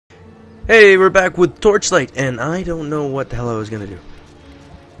Hey, we're back with Torchlight, and I don't know what the hell I was gonna do.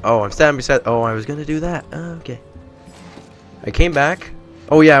 Oh, I'm standing beside. Oh, I was gonna do that. Okay. I came back.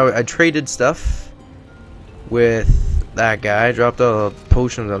 Oh yeah, I traded stuff with that guy. I dropped all the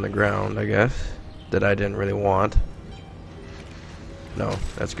potions on the ground, I guess, that I didn't really want. No,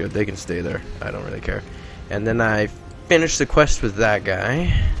 that's good. They can stay there. I don't really care. And then I finished the quest with that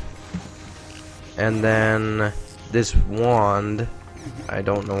guy. And then this wand. I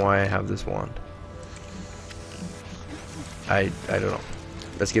don't know why I have this wand. I don't know.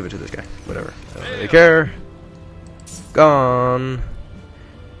 Let's give it to this guy. Whatever. I don't really care. Gone.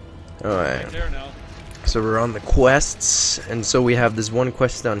 Alright. So we're on the quests, and so we have this one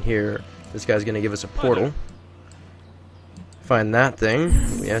quest down here. This guy's gonna give us a portal. Find that thing.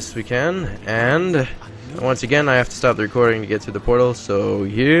 Yes, we can. And once again, I have to stop the recording to get to the portal, so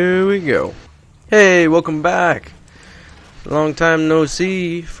here we go. Hey, welcome back. Long time no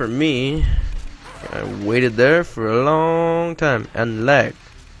see for me. I waited there for a long time and lag.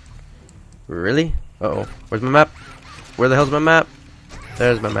 Really? Uh-oh. Where's my map? Where the hell's my map?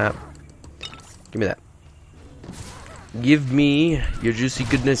 There's my map. Give me that. Give me your juicy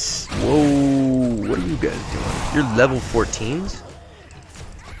goodness. Whoa, what are you guys doing? You're level 14s?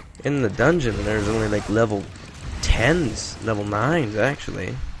 In the dungeon, there's only like level 10s, level 9s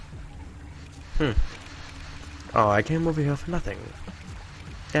actually. Oh, I came over here for nothing.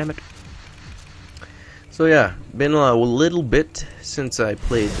 Damn it. So yeah, been a little bit since I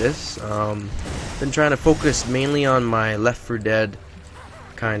played this. Been trying to focus mainly on my Left 4 Dead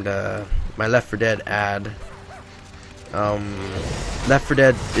my Left 4 Dead ad. Left 4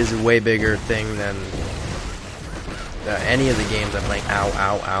 Dead is a way bigger thing than any of the games I'm like, ow,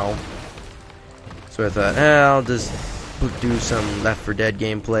 ow, ow. So I thought, I'll just do some Left 4 Dead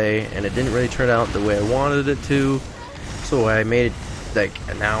gameplay, and it didn't really turn out the way I wanted it to, so I made like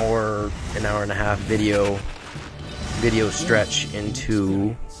an hour and a half video stretch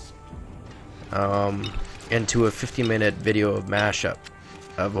into a 50-minute video of mashup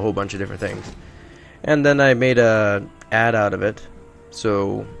of a whole bunch of different things, and then I made a ad out of it,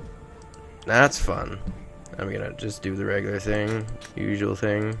 so that's fun. I'm gonna just do the regular thing, usual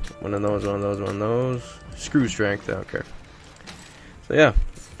thing, one of those. Screw strength, I don't care. So yeah,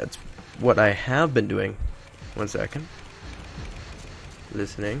 that's what I have been doing. 1 second.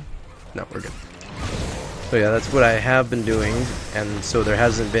 Listening. No, we're good. So yeah, that's what I have been doing, and so there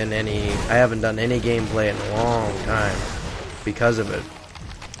hasn't been any, I haven't done any gameplay in a long time because of it.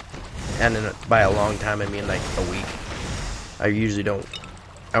 And by a long time I mean like a week. I usually don't,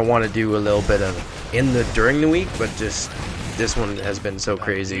 I want to do a little bit of during the week, but just this one has been so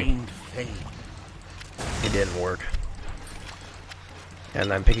crazy. It didn't work.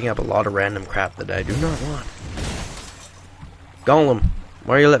 And I'm picking up a lot of random crap that I do not want. Golem,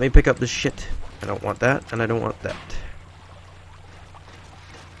 why you let me pick up this shit? I don't want that, and I don't want that.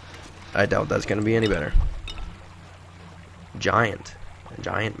 I doubt that's gonna be any better. Giant. A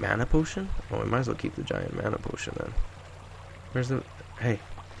giant mana potion? Oh, I might as well keep the giant mana potion then. Where's the... Hey.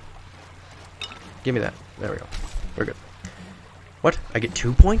 Give me that. There we go. We're good. What? I get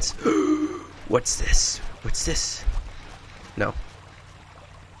 2 points? What's this? What's this? No.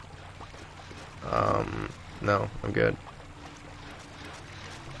 No, I'm good.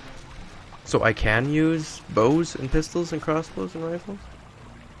 So I can use bows and pistols and crossbows and rifles?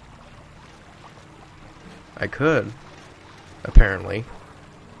 I could. Apparently.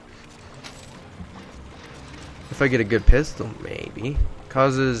 If I get a good pistol, maybe.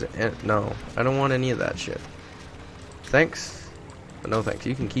 Causes... No, I don't want any of that shit. Thanks. But no thanks.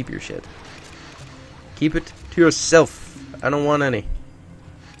 You can keep your shit. Keep it to yourself. I don't want any.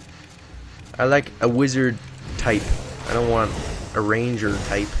 I like a wizard type. I don't want a ranger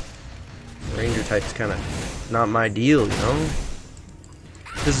type. Ranger type's kind of not my deal, you know?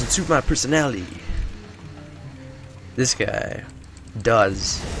 Doesn't suit my personality. This guy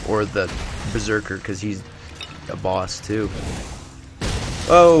does. Or the berserker, because he's a boss too.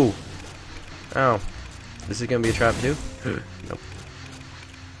 Oh! Ow. This is gonna be a trap too? Nope.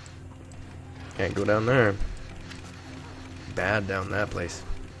 Can't go down there. Bad down that place.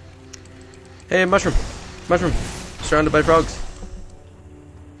 Hey, mushroom! Mushroom! Surrounded by frogs.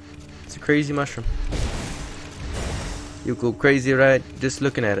 It's a crazy mushroom. You go crazy, right? Just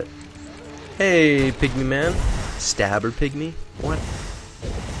looking at it. Hey, pygmy man. Stabber pygmy? What?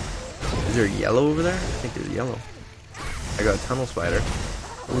 Is there yellow over there? I think there's yellow. I got a tunnel spider.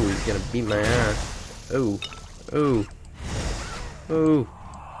 Ooh, he's gonna beat my ass. Ooh. Ooh. Ooh.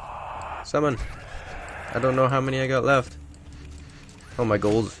 Summon. I don't know how many I got left. Oh, my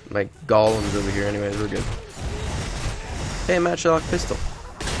golem's over here anyways, we're good. Hey, matchlock pistol.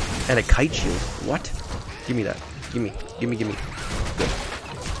 And a kite shield. What? Give me that. Gimme. Gimme. Good.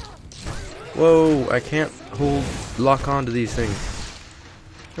 Whoa, I can't lock onto these things.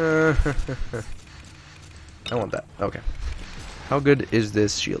 I want that. Okay. How good is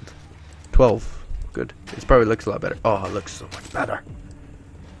this shield? 12. Good. It probably looks a lot better. Oh, it looks so much better.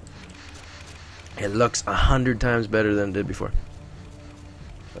 It looks 100 times better than it did before.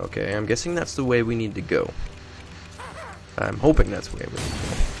 Okay, I'm guessing that's the way we need to go. I'm hoping that's the way we need to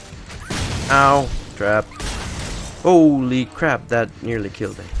go. Ow. Trap. Holy crap, that nearly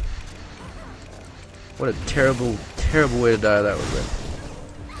killed me. What a terrible, terrible way to die that would have been.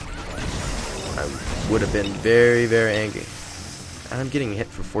 I would have been very, very angry. And I'm getting hit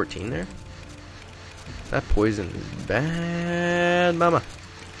for 14 there? That poison is bad, mama.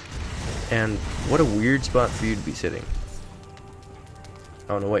 And what a weird spot for you to be sitting. I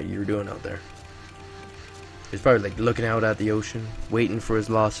don't know what you were doing out there. He's probably like looking out at the ocean, waiting for his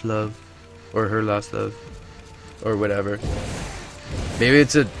lost love. Or her lost love. Or whatever. Maybe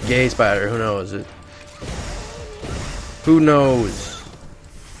it's a gay spider, who knows? Who knows?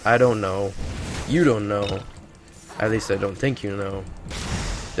 I don't know. You don't know. At least I don't think you know.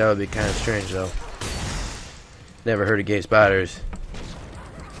 That would be kind of strange though. Never heard of gay spiders.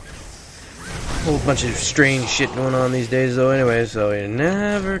 Whole bunch of strange shit going on these days though anyway, so you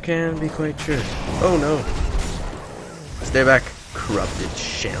never can be quite sure. Oh no. Stay back, corrupted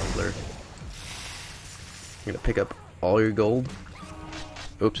shambler. I'm gonna pick up all your gold.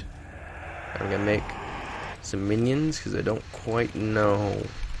 Oops. I'm gonna make some minions because I don't quite know.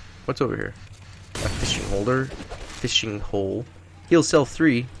 What's over here? A fishing holder. Fishing hole. He'll sell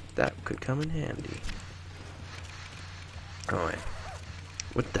 3. That could come in handy. Alright.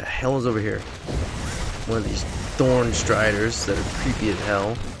 What the hell is over here? One of these thorn striders that are creepy as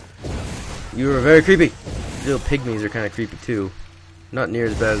hell. You are very creepy. Little pygmies are kind of creepy too. Not near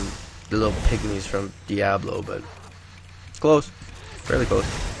as bad as the little pygmies from Diablo, but it's close. Fairly close.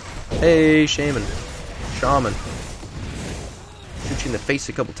 Hey, shaman. Shaman. Shoot you in the face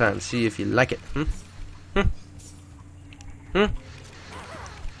a couple times. See if you like it.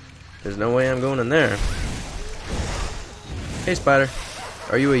 There's no way I'm going in there. Hey, spider.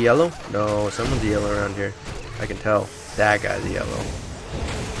 Are you a yellow? No, someone's a yellow around here. I can tell. That guy's a yellow.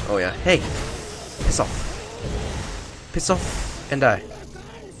 Oh, yeah. Hey. Piss off. Piss off and die.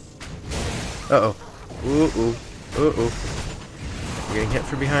 Uh-oh. Ooh. I'm getting hit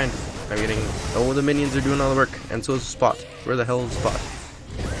from behind. I'm getting... Oh, the minions are doing all the work. And so is Spot. Where the hell is Spot?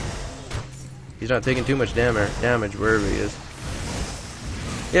 He's not taking too much damage wherever he is.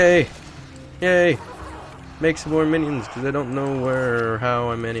 Yay! Yay! Make some more minions, because I don't know where or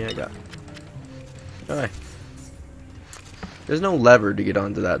how many I got. Alright. There's no lever to get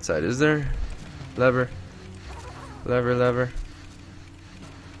onto that side, is there? Lever. Lever.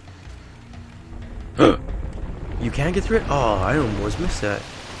 You can't get through it? Oh, I almost missed that.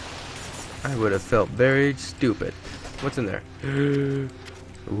 I would have felt very stupid. What's in there? Ooh.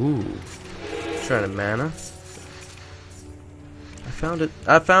 Trying to mana. I found it.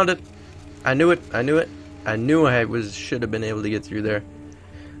 I knew it. I knew I should have been able to get through there.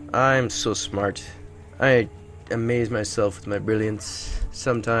 I'm so smart. I amaze myself with my brilliance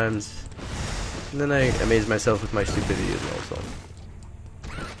sometimes. And then I amaze myself with my stupidity as well, so.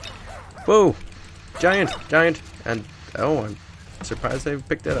 Whoa! Giant! And, oh, I'm surprised I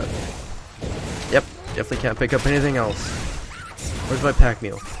picked that up. Yep, definitely can't pick up anything else. Where's my pack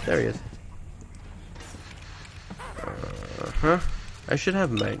mule? There he is. I should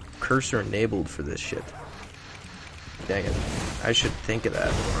have my cursor enabled for this shit. Dang it. I should think of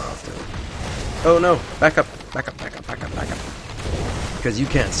that more often. Oh no! Back up! Because you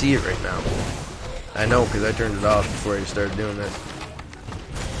can't see it right now. I know, because I turned it off before I started doing this.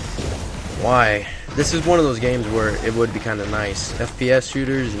 Why? This is one of those games where it would be kind of nice. FPS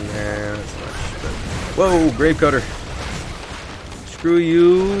shooters, nah, that's much. But... Whoa, grave cutter. Screw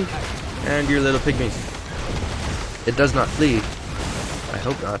you and your little pygmies. It does not flee. I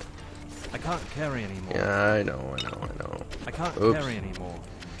hope not. I can't carry anymore. Yeah, I know. I can't carry anymore.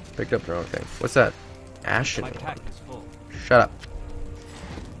 Picked up the wrong thing. What's that? Ashen. My pack is full. Shut up.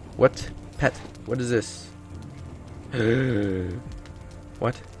 What? Pet. What is this?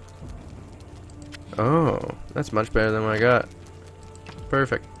 What? Oh, that's much better than what I got.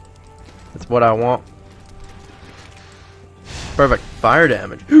 Perfect. That's what I want. Perfect. Fire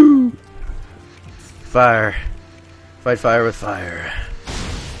damage. Fire. Fight fire with fire.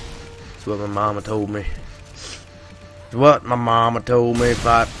 That's what my mama told me.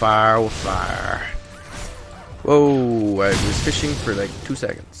 Fight fire with fire. Whoa, I was fishing for like 2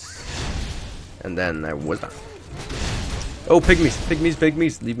 seconds. And then I was not. Oh, pygmies, pygmies,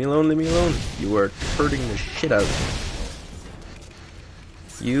 pygmies. Leave me alone, leave me alone. You are hurting the shit out of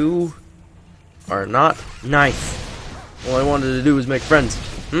me. You are not nice. All I wanted to do was make friends.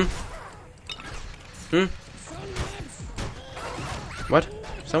 What?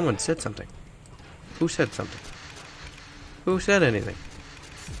 Someone said something. Who said something? Who said anything?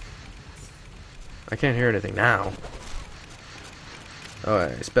 I can't hear anything now.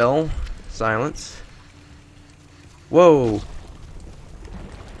 Alright, spell. Silence. Whoa!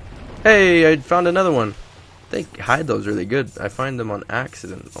 Hey, I found another one. They hide those really good. I find them on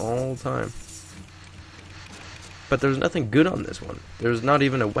accident all the time. But there's nothing good on this one. There's not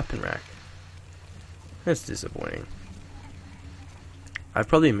even a weapon rack. That's disappointing. I've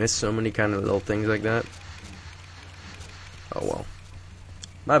probably missed so many kind of little things like that. Oh well.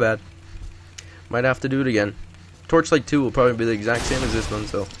 My bad. Might have to do it again. Torchlight 2 will probably be the exact same as this one,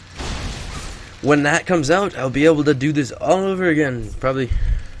 so when that comes out, I'll be able to do this all over again. Probably.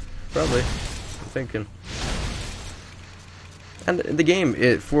 I'm thinking. And the game,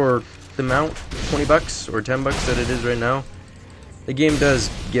 for the amount, 20 bucks or 10 bucks that it is right now, the game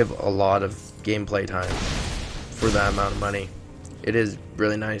does give a lot of gameplay time for that amount of money. It is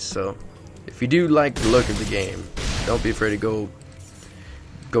really nice, so if you do like the look of the game, don't be afraid to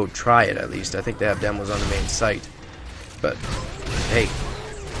go try it at least. I think they have demos on the main site. But hey,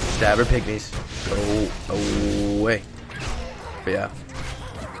 stabber pygmies, go away. But yeah,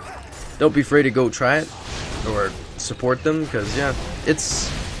 don't be afraid to go try it or support them, because yeah,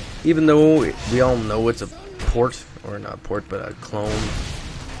 it's, even though we all know it's a port, or not port, but a clone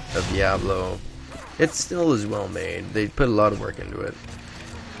of Diablo, it still is well made. They put a lot of work into it.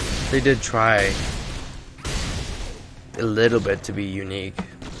 They did try a little bit to be unique,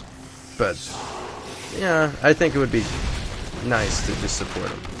 but yeah, I think it would be nice to just support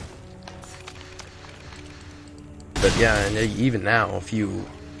them. But yeah, and even now, if you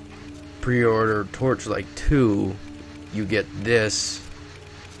pre-order Torchlight 2, you get this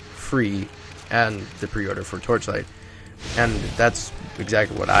free and the pre-order for Torchlight, and that's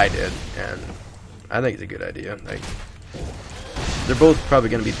exactly what I did, and I think it's a good idea. Like, they're both probably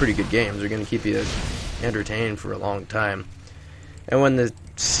going to be pretty good games. They're going to keep you entertained for a long time. And when the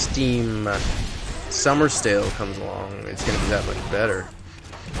Steam Summer Sale comes along, it's going to be that much better.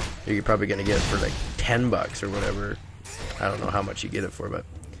 You're probably going to get it for like 10 bucks or whatever. I don't know how much you get it for, but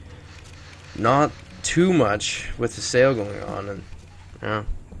not too much with the sale going on. And yeah,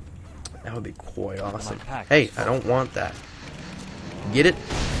 that would be quite awesome. Hey, I don't want that. Get it?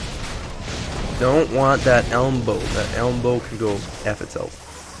 Don't want that elbow. That elbow can go F itself.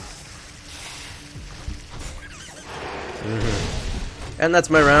 And that's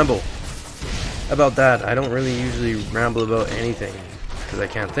my ramble about that. I don't really usually ramble about anything because I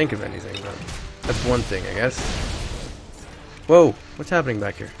can't think of anything, but that's one thing, I guess. Whoa, what's happening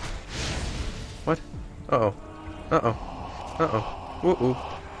back here? What? Uh-oh. Uh-oh. Uh-oh. Woo-ooh.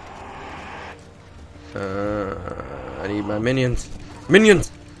 I need my minions.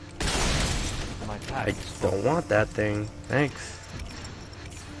 Minions! I don't want that thing. Thanks.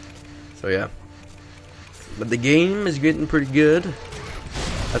 So yeah. But the game is getting pretty good.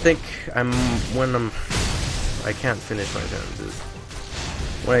 I think I can't finish my sentences.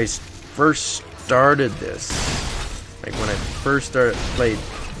 When I first started this, like when I first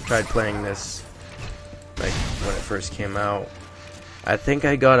tried playing this, like when it first came out, I think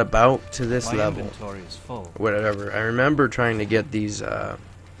I got about to this level. Inventory is full. Whatever. I remember trying to get these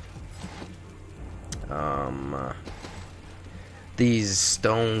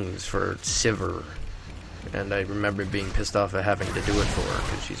stones for Sivir, and I remember being pissed off at having to do it for her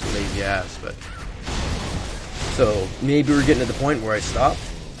because she's a lazy ass. But so maybe we're getting to the point where I stopped.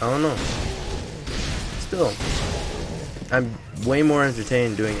 I don't know. Still, I'm way more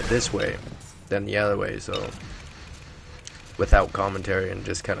entertained doing it this way than the other way. So without commentary and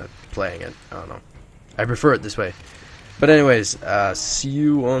just kind of playing it, I don't know. I prefer it this way. But anyways, see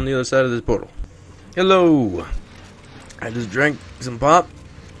you on the other side of this portal. Hello. I just drank some pop,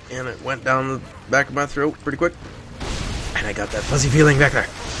 and it went down the back of my throat pretty quick, and I got that fuzzy feeling back there.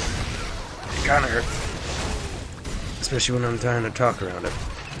 It kind of hurts, especially when I'm trying to talk around it.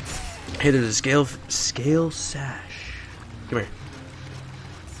 Hey, there's a scale sash. Come here.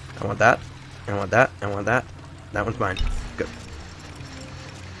 I want that. I want that. I want that. That one's mine. Good.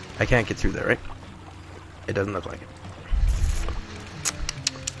 I can't get through there, right? It doesn't look like it.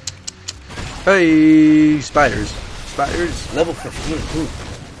 Hey, spiders. Spiders, level 15. Ooh.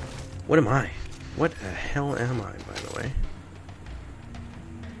 What am I? What the hell am I, by the way?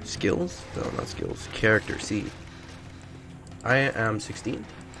 Skills? No, not skills. Character, C. I am 16.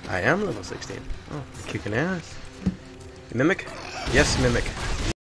 I am level 16. Oh, I'm kicking ass. Mimic? Yes, mimic.